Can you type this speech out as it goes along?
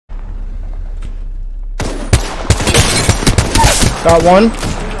Got one.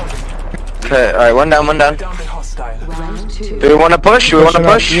 Okay, alright, one down, one down. Do we want to push? Do we want to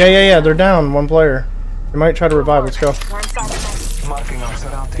push? Yeah, they're down. One player. They might try to revive. Let's go.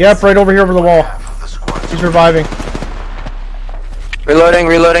 Yep, right over here over the wall. He's reviving.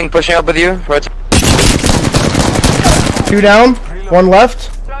 Reloading, pushing up with you. Right. 2 down, 1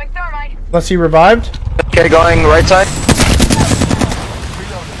 left. Unless he revived. Okay, going right side.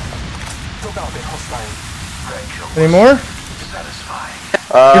 Any more?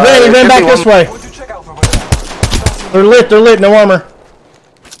 He ran back this way. They're lit, no armor.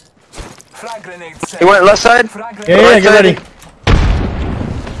 He went left side? Yeah, get ready.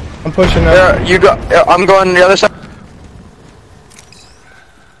 I'm pushing now. Yeah, you go. Yeah, I'm going the other side.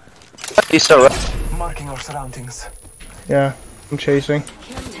 He's still right. Marking our surroundings. Yeah, I'm chasing.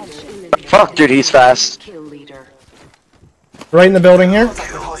 Fuck, dude, he's fast. Right in the building here.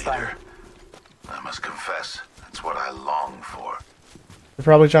 I must confess, that's what I long for. They're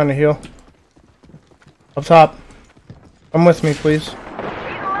probably trying to heal. Up top. Come with me, please.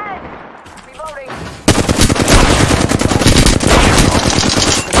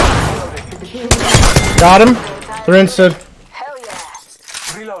 Got him. They're inside. Hell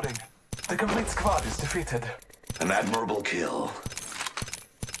yeah. Reloading. The complete squad is defeated. An admirable kill.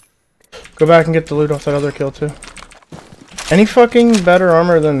 Go back and get the loot off that other kill too. Any fucking better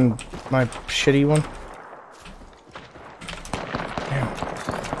armor than my shitty one? Damn.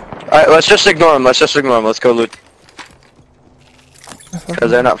 Alright, let's just ignore him. Let's go loot.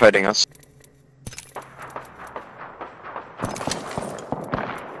 Because they're not fighting us.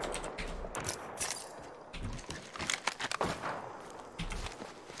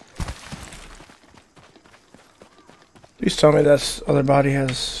 Please tell me that other body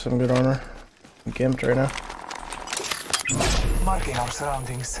has some good armor. I'm gimped right now. Marking our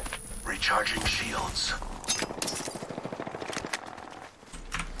surroundings. Recharging shields.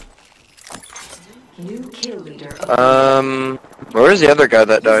 New kill leader. Where is the other guy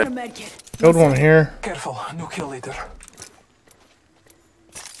that died? Killed one here. Careful, new kill leader.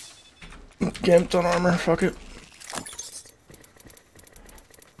 Gimped on armor, fuck it.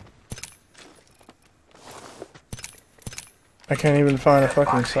 I can't even find a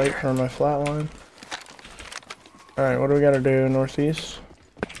fucking sight for my flat line. Alright, what do we gotta do? Northeast?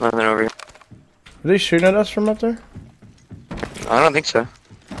 Nothing over here. Are they shooting at us from up there? I don't think so.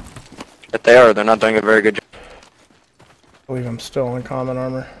 If they are, they're not doing a very good job. I believe I'm still in common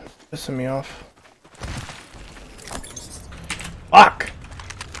armor. Pissing me off. Fuck!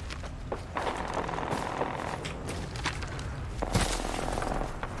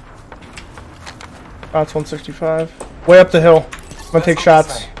 Shots 165. Way up the hill. I'm gonna take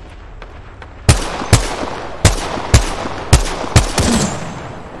shots.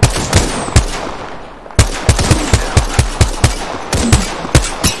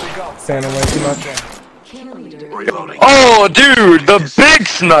 Standing way too much. Oh, dude, the big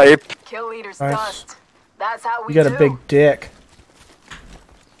snipe! Kill leader's Nice. dust. That's how we You got do. a big dick.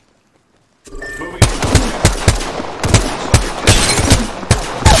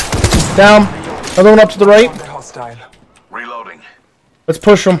 Down. Another one up to the right. Hostile. Reloading. Let's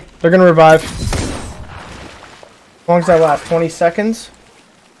push them. They're gonna revive. How long does that last? 20 seconds?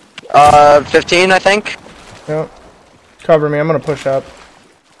 15, I think. Yep. Cover me. I'm gonna push up.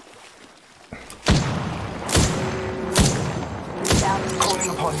 Calling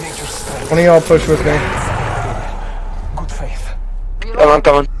upon nature's strength. One of y'all push with me. Good faith. I'm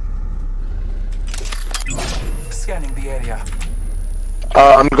coming. Scanning the area.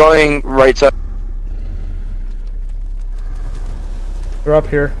 I'm going right side. They're up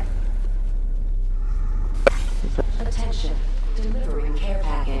here. Attention. Delivering care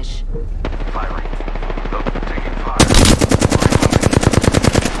package. Firing. Taking fire.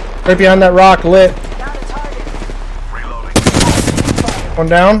 Right behind that rock, lit. Down to target. Reloading. One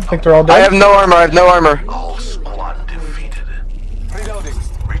down. I think they're all I dead. have no armor, All squad defeated. Reloading.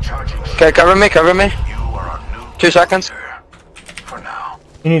 Recharging. Okay, cover me. You are on new 2 seconds. for now.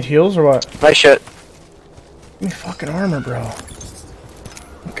 You need heals or what? Nice shit. Give me fucking armor, bro.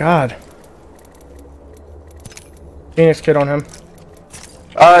 God. Phoenix kit on him.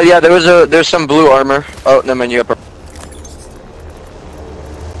 Yeah, there's some blue armor. Oh, never mind, you up.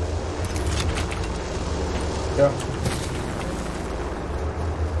 Yeah.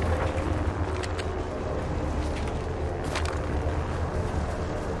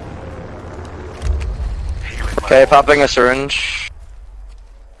 Okay, popping a syringe.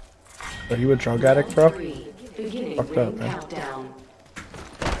 Are you a drug addict, bro? Beginning Fucked up, ring man. countdown.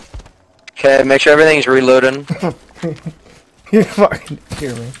 Okay, make sure everything's reloading. You fucking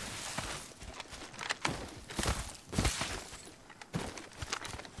hear me.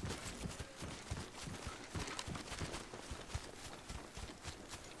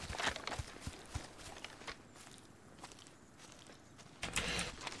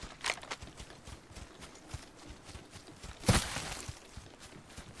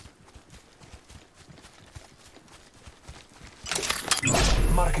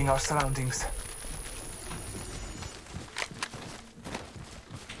 Checking our surroundings.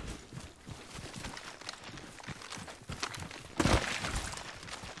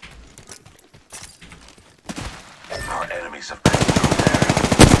 Our enemies have been through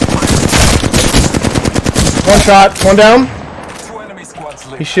One shot, one down. 2 enemy squads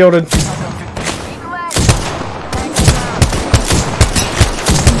He's left. shielded.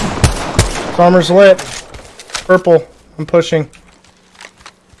 His armor's lit. Purple. I'm pushing.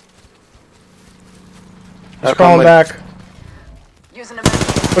 He's crawling back. Using a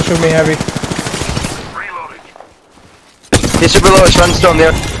Push with me heavy. Reloading. He's super low, his friend's still in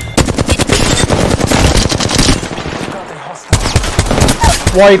there. Got a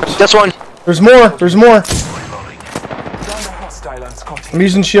hostile. Wiped. This one. There's more. There's more. Reloading. Down the hostile and Scotty. I'm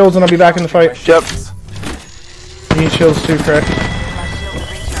using shields and I'll be back in the fight. Yep. You need shields too, Craig.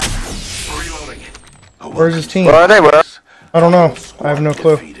 Reloading. Where's his team? Where are they? Where? I don't know. I have no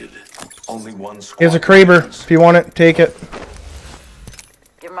clue. Defeated. Only one He squad. has a Kraber. If you want it, take it.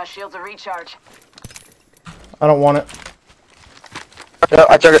 Give my shields a recharge. I don't want it. Yeah,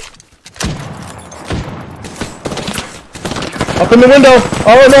 I took it. Up in the window.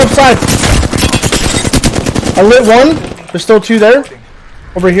 Oh, no, upside. I lit one. There's still 2 there.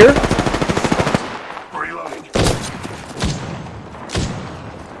 Over here. Reloading.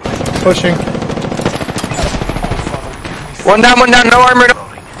 Pushing. One down, no armor. No.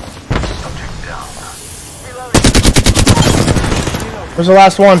 Subject down. Where's the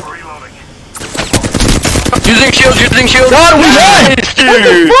last one? Reloading. Using shield. God, we won! Nice, What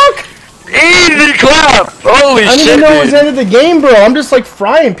dude. the fuck? Easy clap. Holy I didn't shit, even know it was dude. the end of the game, bro. I'm just like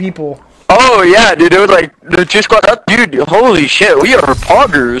frying people. Oh yeah, dude. It was like the 2 squad up, dude. Holy shit, we are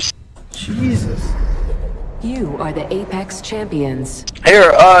poggers. Jesus. You are the Apex champions.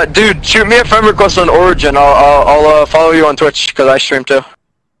 Here, dude, shoot me a friend request on Origin. I'll follow you on Twitch because I stream too.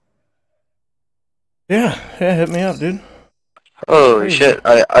 Yeah, hit me up, dude. Holy shit,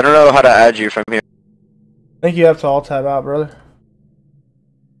 I don't know how to add you from here. I think you have to alt tab out, brother.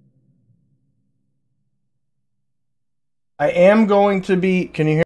 I am going to be. Can you hear?